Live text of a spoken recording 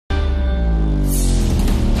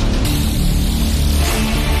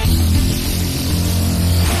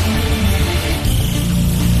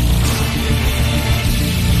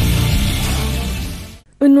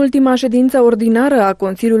În ultima ședință ordinară a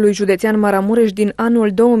Consiliului Județean Maramureș din anul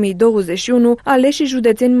 2021, aleșii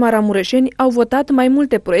județeni maramureșeni au votat mai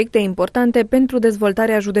multe proiecte importante pentru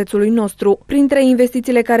dezvoltarea județului nostru. Printre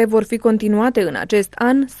investițiile care vor fi continuate în acest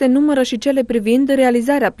an se numără și cele privind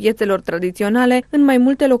realizarea piețelor tradiționale în mai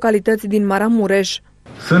multe localități din Maramureș.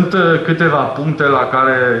 Sunt câteva puncte la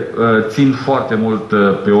care țin foarte mult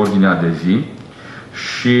pe ordinea de zi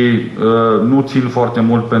și nu țin foarte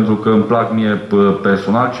mult pentru că îmi plac mie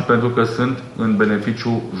personal, ci pentru că sunt în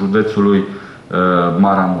beneficiul județului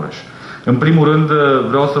Maramureș. În primul rând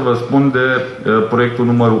vreau să vă spun de proiectul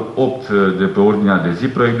numărul 8 de pe ordinea de zi,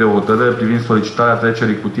 proiect de hotărâre privind solicitarea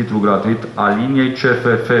trecerii cu titlu gratuit a liniei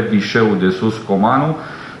CFF Vișeu de Sus Comanu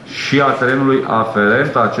și a terenului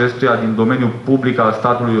aferent acestuia din domeniul public al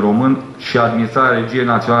statului român și administrarea Regiei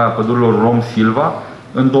Naționale a Pădurilor Rom-Silva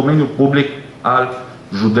în domeniul public al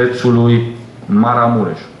județului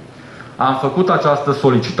Maramureș. Am făcut această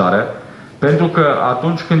solicitare pentru că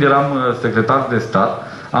atunci când eram secretar de stat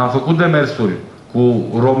am făcut demersuri cu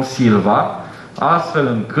Rom-Silva astfel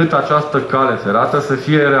încât această cale ferată să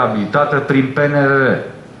fie reabilitată prin PNRR.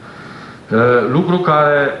 Lucru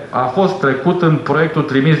care a fost trecut în proiectul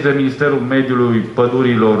trimis de Ministerul Mediului,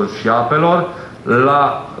 Pădurilor și Apelor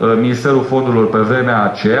la Ministerul Fondurilor pe vremea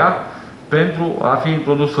aceea pentru a fi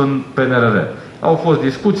introdus în PNRR. Au fost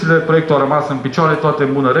discuțiile, proiectul a rămas în picioare, toate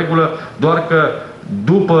în bună regulă, doar că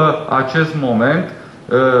după acest moment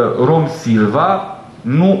Rom-Silva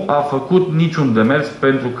nu a făcut niciun demers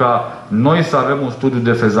pentru ca noi să avem un studiu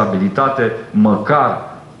de fezabilitate măcar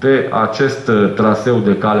pe acest traseu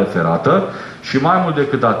de cale ferată și mai mult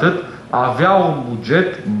decât atât avea un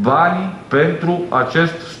buget, bani pentru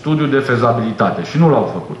acest studiu de fezabilitate și nu l-au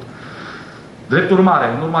făcut. Drept urmare,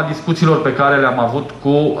 în urma discuțiilor pe care le-am avut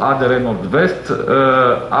cu ADR Nord-Vest,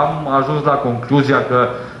 am ajuns la concluzia că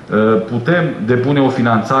putem depune o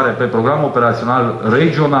finanțare pe program operațional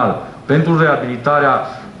regional pentru reabilitarea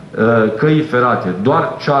căii ferate,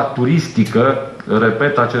 doar cea turistică,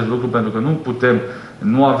 repet acest lucru pentru că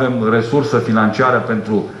nu avem resursă financiară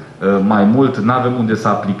pentru mai mult, nu avem unde să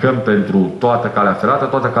aplicăm pentru toată calea ferată.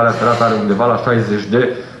 Toată calea ferată are undeva la 60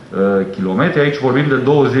 de kilometri. Aici vorbim de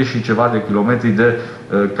 20 și ceva de kilometri de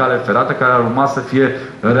cale ferată care ar urma să fie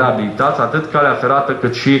reabilitați, atât calea ferată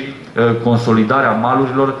cât și consolidarea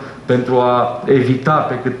malurilor pentru a evita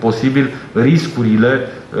pe cât posibil riscurile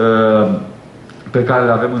pe care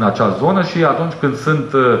le avem în acea zonă și atunci când sunt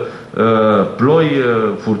ploi,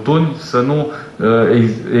 furtuni,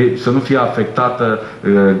 să nu fie afectată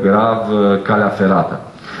grav calea ferată.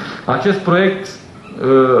 Acest proiect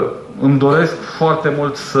îmi doresc foarte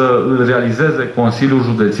mult să îl realizeze Consiliul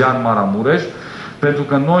Județean Maramureș, pentru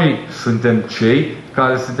că noi suntem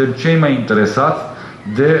cei mai interesați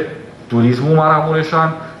de turismul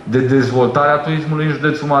maramureșan, de dezvoltarea turismului în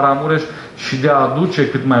județul Maramureș și de a aduce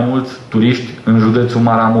cât mai mulți turiști în județul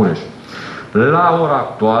Maramureș. La ora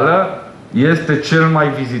actuală este cel mai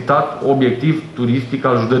vizitat obiectiv turistic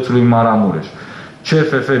al județului Maramureș.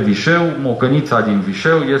 CFF Vișeu, Mocănița din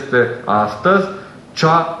Vișeu, este astăzi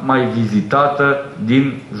cea mai vizitată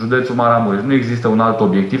din județul Maramureș. Nu există un alt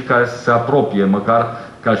obiectiv care să se apropie măcar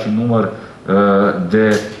ca și număr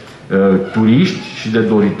de turiști și de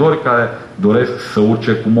doritori care doresc să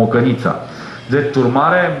urce cu Mocănița. Drept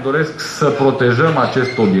urmare, îmi doresc să protejăm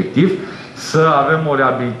acest obiectiv, să avem o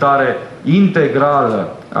reabilitare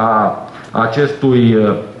integrală a acestui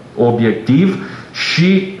obiectiv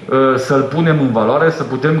și să-l punem în valoare, să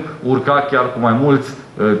putem urca chiar cu mai mulți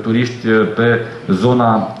turiști pe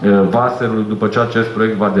zona Vaserului după ce acest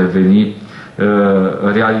proiect va deveni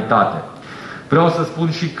realitate. Vreau să spun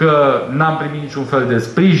și că n-am primit niciun fel de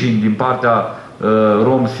sprijin din partea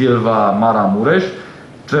Rom-Silva Maramureș,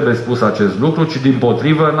 trebuie spus acest lucru, ci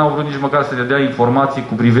dimpotrivă n-au vrut nici măcar să ne dea informații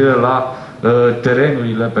cu privire la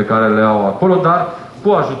terenurile pe care le au acolo, dar cu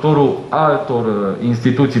ajutorul altor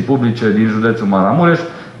instituții publice din județul Maramureș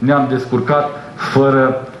ne-am descurcat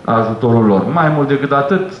fără ajutorul lor. Mai mult decât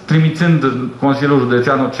atât, trimițând Consiliul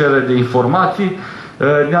Județean o cerere de informații,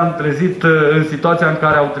 ne-am trezit în situația în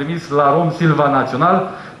care au trimis la Rom-Silva Național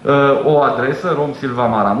o adresă, Rom-Silva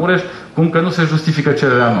Maramureș, cum că nu se justifică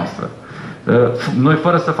cererea noastră. Noi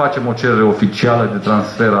fără să facem o cerere oficială de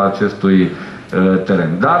transfer a acestui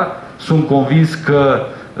teren. Dar sunt convins că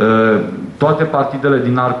toate partidele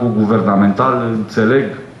din arcul guvernamental înțeleg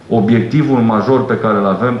obiectivul major pe care îl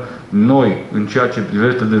avem noi în ceea ce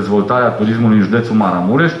privește dezvoltarea turismului în județul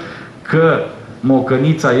Maramureș, că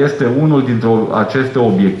Mocănița este unul dintre aceste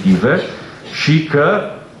obiective și că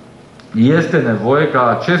este nevoie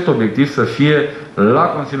ca acest obiectiv să fie la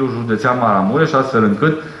Consiliul Județean Maramureș, astfel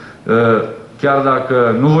încât chiar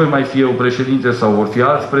dacă nu voi mai fi eu președinte sau vor fi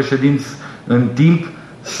alți președinți în timp,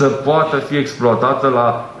 să poată fi exploatată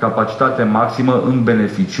la capacitate maximă în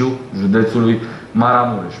beneficiu județului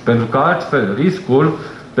Maramureș. Pentru că altfel riscul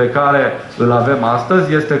pe care îl avem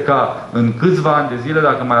astăzi este ca în câțiva ani de zile,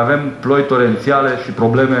 dacă mai avem ploi torențiale și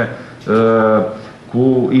probleme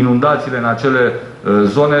cu inundațiile în acele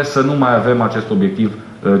zone, să nu mai avem acest obiectiv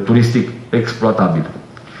turistic exploatabil.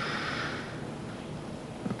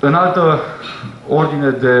 În altă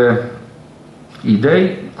ordine de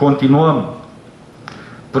idei, continuăm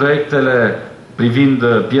proiectele privind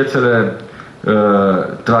piețele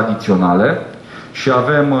tradiționale și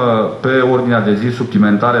avem pe ordinea de zi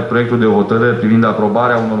suplimentare proiectul de hotărâre privind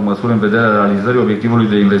aprobarea unor măsuri în vederea realizării obiectivului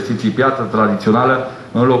de investiții piață tradițională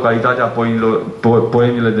în localitatea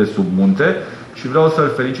Poienile de sub munte. Și vreau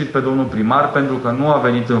să-l felicit pe domnul primar pentru că nu a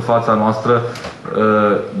venit în fața noastră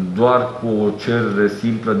doar cu o cerere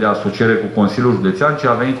simplă de asociere cu Consiliul Județean, ci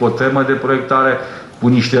a venit cu o temă de proiectare, cu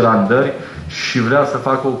niște randări și vrea să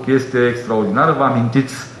facă o chestie extraordinară. Vă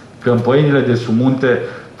amintiți că în Poienile de sub munte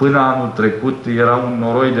până anul trecut era un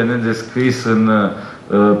noroi de nedescris în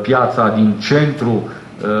piața din centru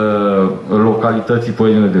localității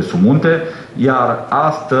Poienile de sub munte, iar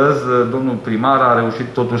astăzi domnul primar a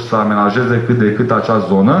reușit totuși să amenajeze cât de cât acea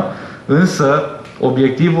zonă, însă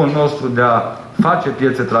obiectivul nostru de a face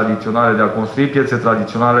piețe tradiționale, de a construi piețe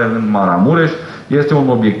tradiționale în Maramureș, este un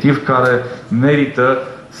obiectiv care merită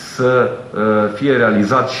să fie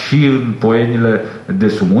realizat și în Poienile de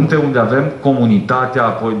sub munte, unde avem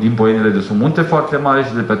comunitatea din Poienile de sub munte foarte mare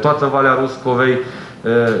și de pe toată Valea Ruscovei,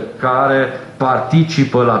 care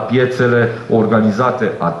participă la piețele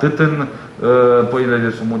organizate atât în Poienile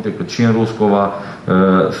de sub munte cât și în Ruscova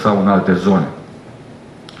sau în alte zone.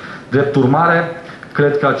 Drept urmare,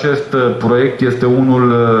 cred că acest proiect este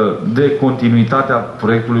unul de continuitate a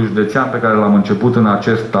proiectului județean pe care l-am început în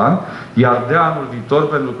acest an, iar de anul viitor,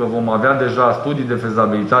 pentru că vom avea deja studii de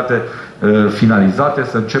fezabilitate finalizate,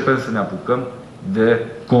 să începem să ne apucăm de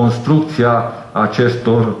construcția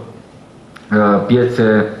acestor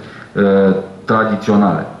piețe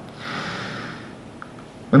tradiționale.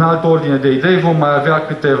 În altă ordine de idei vom mai avea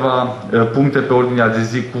câteva puncte pe ordinea de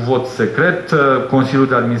zi cu vot secret. Consiliul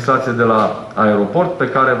de Administrație de la Aeroport, pe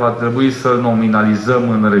care va trebui să-l nominalizăm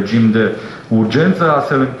în regim de urgență,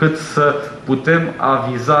 astfel încât să putem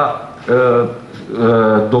aviza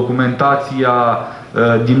documentația,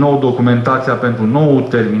 din nou documentația pentru nou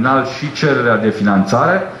terminal și cererea de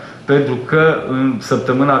finanțare, pentru că în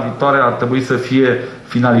săptămâna viitoare ar trebui să fie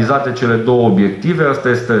finalizate cele două obiective. Asta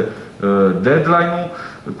este deadline-ul,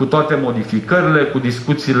 cu toate modificările, cu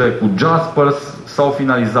discuțiile cu Jaspers, s-au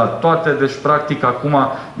finalizat toate, deci practic acum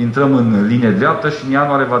intrăm în linie dreaptă și în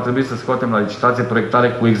ianuarie va trebui să scoatem la licitație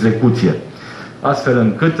proiectare cu execuție. Astfel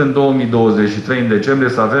încât în 2023, în decembrie,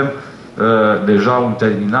 să avem deja un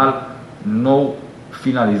terminal nou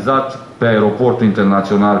finalizat pe aeroportul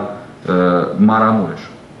internațional Maramureș.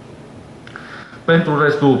 Pentru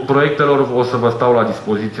restul proiectelor o să vă stau la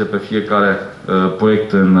dispoziție pe fiecare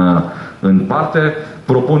proiect în parte.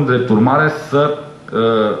 Propun drept urmare să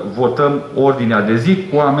votăm ordinea de zi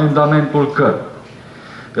cu amendamentul că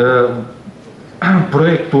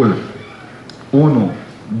proiectul 1,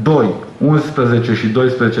 2, 11 și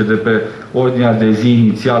 12 de pe ordinea de zi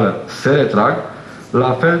inițială se retrag,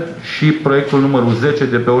 la fel și proiectul numărul 10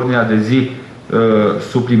 de pe ordinea de zi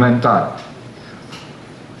suplimentar.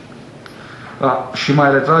 Și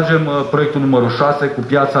mai retragem proiectul numărul 6 cu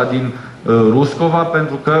piața din Ruscova,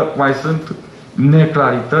 pentru că mai sunt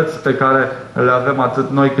neclarități pe care le avem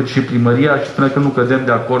atât noi cât și primăria și până când nu cădem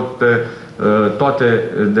de acord pe toate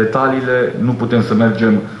detaliile, nu putem să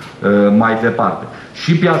mergem mai departe.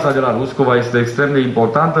 Și piața de la Ruscova este extrem de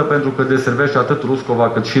importantă pentru că deservește atât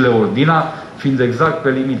Ruscova cât și Leordina, fiind exact pe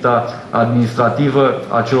limita administrativă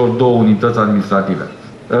a celor două unități administrative.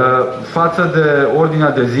 Față de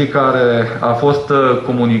ordinea de zi care a fost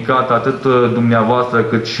comunicată atât dumneavoastră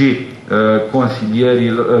cât și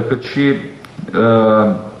consilierii,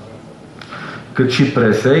 cât și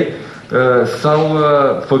presei, s-au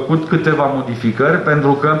făcut câteva modificări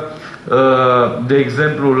pentru că, de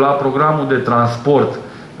exemplu, la programul de transport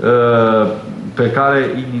pe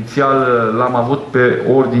care inițial l-am avut pe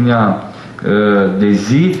ordinea de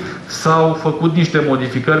zi, s-au făcut niște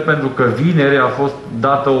modificări pentru că vineri a fost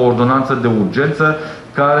dată o ordonanță de urgență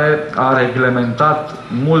care a reglementat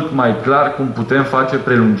mult mai clar cum putem face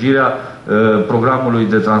prelungirea programului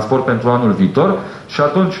de transport pentru anul viitor și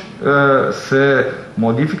atunci se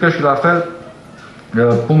modifică și la fel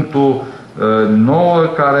punctul 9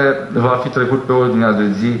 care va fi trecut pe ordinea de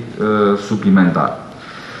zi suplimentar.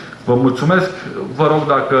 Vă mulțumesc. Vă rog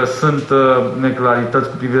dacă sunt neclarități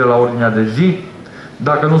cu privire la ordinea de zi.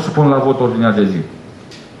 Dacă nu, supun la vot ordinea de zi.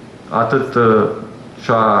 Atât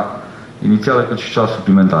cea inițială cât și cea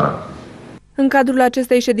suplimentară. În cadrul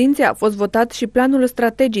acestei ședințe a fost votat și planul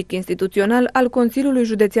strategic instituțional al Consiliului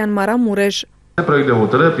Județean Maramureș. Proiect de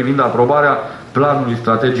hotărâre privind aprobarea planului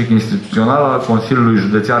strategic instituțional al Consiliului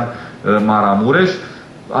Județean Maramureș.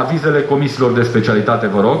 Avizele comisiilor de specialitate,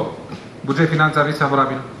 vă rog. Buget, finanțe, aviz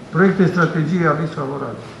favorabil. Proiect de strategie, aviz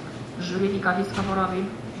favorabil. Juridic, aviz favorabil.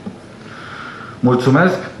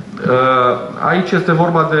 Mulțumesc. Aici este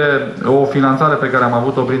vorba de o finanțare pe care am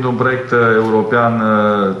avut-o printr-un proiect european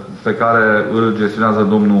pe care îl gestionează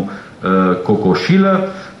domnul Cocoșilă.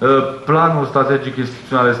 Planul strategic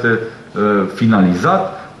instituțional este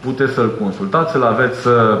finalizat. Puteți să-l consultați,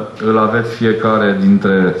 îl aveți fiecare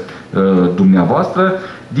dintre dumneavoastră.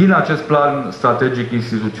 Din acest plan strategic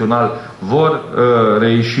instituțional vor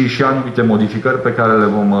reieși și anumite modificări pe care le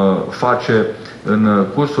vom face în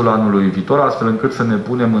cursul anului viitor, astfel încât să ne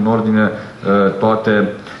punem în ordine toate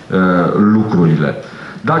lucrurile.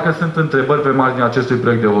 Dacă sunt întrebări pe marginea acestui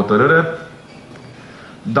proiect de hotărâre,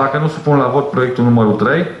 dacă nu, supun la vot proiectul numărul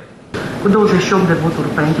 3. Cu 28 de voturi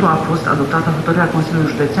pentru a fost adoptată hotărârea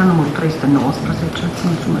Consiliului Județean numărul 319.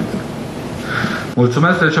 Mulțumesc.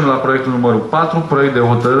 Mulțumesc. Trecem la proiectul numărul 4, proiect de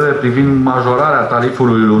hotărâre privind majorarea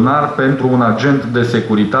tarifului lunar pentru un agent de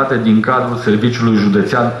securitate din cadrul Serviciului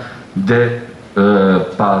Județean de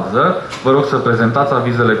pază. Vă rog să prezentați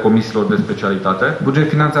avizele comisiilor de specialitate. Buget,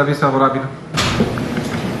 finanțe, aviz favorabil.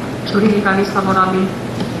 Juridic, aviz favorabil.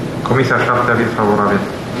 Comisia 7, aviz favorabil.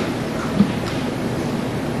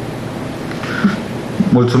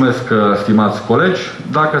 Mulțumesc, stimați colegi.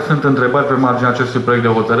 Dacă sunt întrebări pe marginea acestui proiect de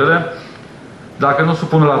hotărâre, dacă nu,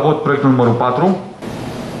 supun la vot proiectul numărul 4.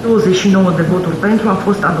 29 de voturi pentru a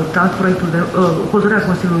fost adoptat proiectul de hotărârea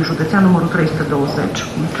Consiliului Județean numărul 320.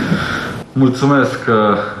 Mulțumesc,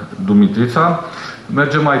 Dumitrița.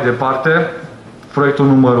 Mergem mai departe. Proiectul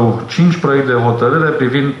numărul 5, proiect de hotărâre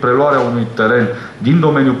privind preluarea unui teren din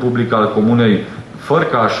domeniul public al comunei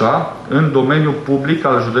Fărcașa în domeniul public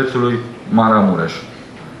al județului Maramureș.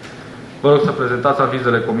 Vă rog să prezentați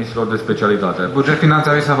avizele comisiilor de specialitate. Buget, finanțe,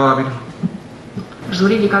 aviz favorabil.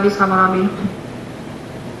 Juridic, aviz favorabil.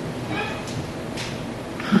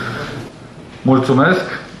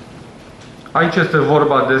 Mulțumesc. Aici este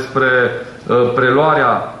vorba despre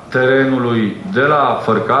preluarea terenului de la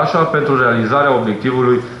Fărcașa pentru realizarea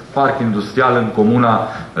obiectivului parc industrial în comuna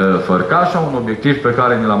Fărcașa, un obiectiv pe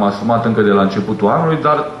care ne l-am asumat încă de la începutul anului,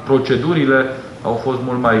 dar procedurile au fost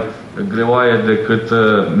mult mai greoaie decât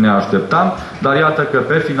ne așteptam, dar iată că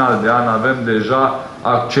pe final de an avem deja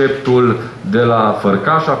acceptul de la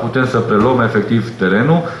Fărcașa, putem să preluăm efectiv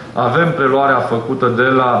terenul, avem preluarea făcută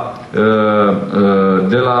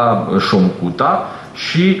de la Șomcuta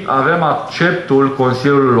și avem acceptul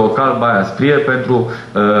Consiliului Local Baia Sprie pentru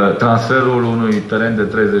transferul unui teren de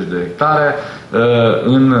 30 de hectare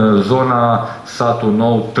în zona Satul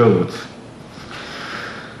Nou Tăuți.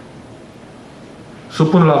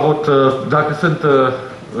 Supun la vot, dacă sunt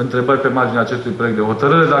întrebări pe marginea acestui proiect de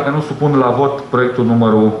hotărâre, dacă nu, supun la vot proiectul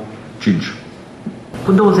numărul 5.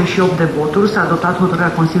 Cu 28 de voturi s-a adoptat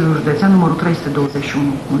hotărârea Consiliului Județean numărul 321.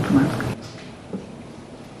 Mulțumesc.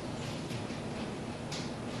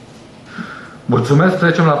 Mulțumesc.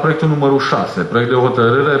 Trecem la proiectul numărul 6, proiect de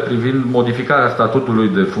hotărâre privind modificarea statutului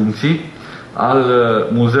de funcții al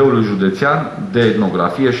Muzeului Județean de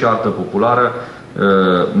Etnografie și Artă Populară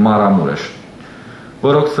Maramureș.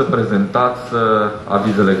 Vă rog să prezentați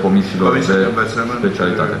avizele comisiilor de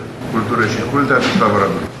specialitate. Cultură și culte, aviz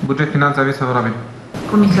favorabil. Buget, finanțe, aviz favorabil.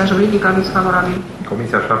 Comisia Juridică, aviz favorabil.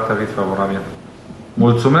 Comisia 7, aviz favorabil.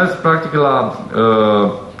 Mulțumesc. Practic la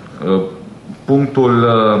punctul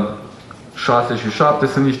 6 și 7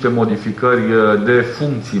 sunt niște modificări de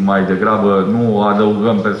funcții mai degrabă, nu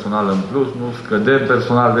adăugăm personal în plus, nu scădem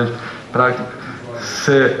personal, deci practic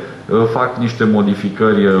se fac niște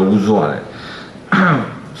modificări uzuale.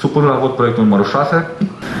 Supun la vot proiectul numărul 6.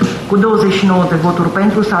 Cu 29 de voturi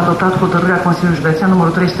pentru s-a adoptat hotărârea Consiliului Județean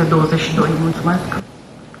numărul 322. Mulțumesc.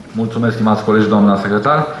 Mulțumesc, stimați colegi, doamna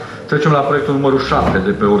secretar. Trecem la proiectul numărul 7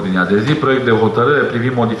 de pe ordinea de zi, proiect de hotărâre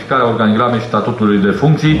privind modificarea organigramei și statutului de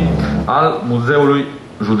funcții al Muzeului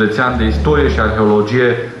Județean de Istorie și Arheologie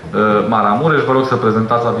Maramureș. Vă rog să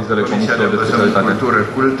prezentați avizele comisiilor de specialitate. Cultură,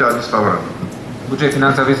 culte, aviz favorabil. Buget,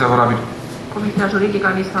 finanțe, aviz favorabil. Comisia Juridică,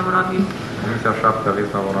 aviz favorabil. Comisia 7, aviz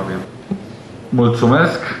favorabil.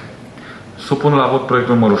 Mulțumesc. Supun la vot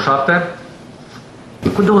proiectul numărul 7.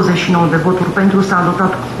 Cu 29 de voturi pentru s-a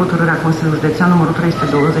adoptat hotărârea Consiliului Județean numărul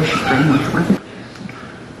 323. Mulțumesc.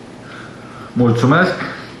 Mulțumesc.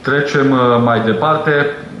 Trecem mai departe.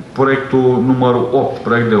 Proiectul numărul 8,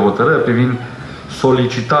 proiect de hotărâre privind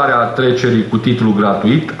solicitarea trecerii cu titlu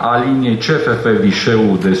gratuit a liniei CFF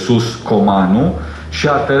Vișeu de Sus Comanu și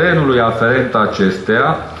a terenului aferent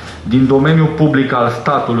acesteia din domeniul public al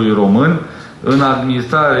statului român în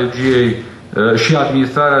administrarea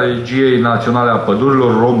administrarea Regiei Naționale a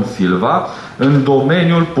Pădurilor Rom-Silva în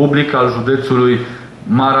domeniul public al județului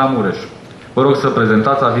Maramureș. Vă rog să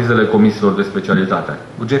prezentați avizele comisiilor de specialitate.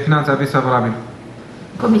 Buget, finanțe, aviz favorabil.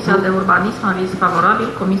 Comisia de Urbanism, aviz favorabil.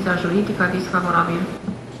 Comisia Juridică, aviz favorabil.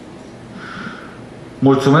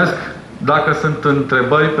 Mulțumesc. Dacă sunt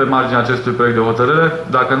întrebări pe marginea acestui proiect de hotărâre,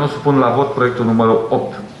 dacă nu, supun la vot proiectul numărul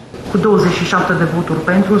 8. Cu 27 de voturi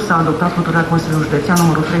pentru s-a adoptat hotărârea Consiliului Județean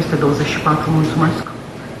numărul 324. Mulțumesc.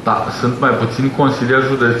 Da, sunt mai puțini consilieri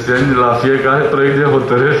județeni la fiecare proiect de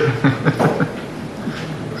hotărâre.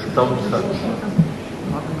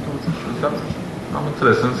 Am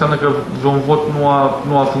înțeles. Înseamnă că un vot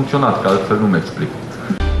nu a funcționat, că altfel nu mi explic.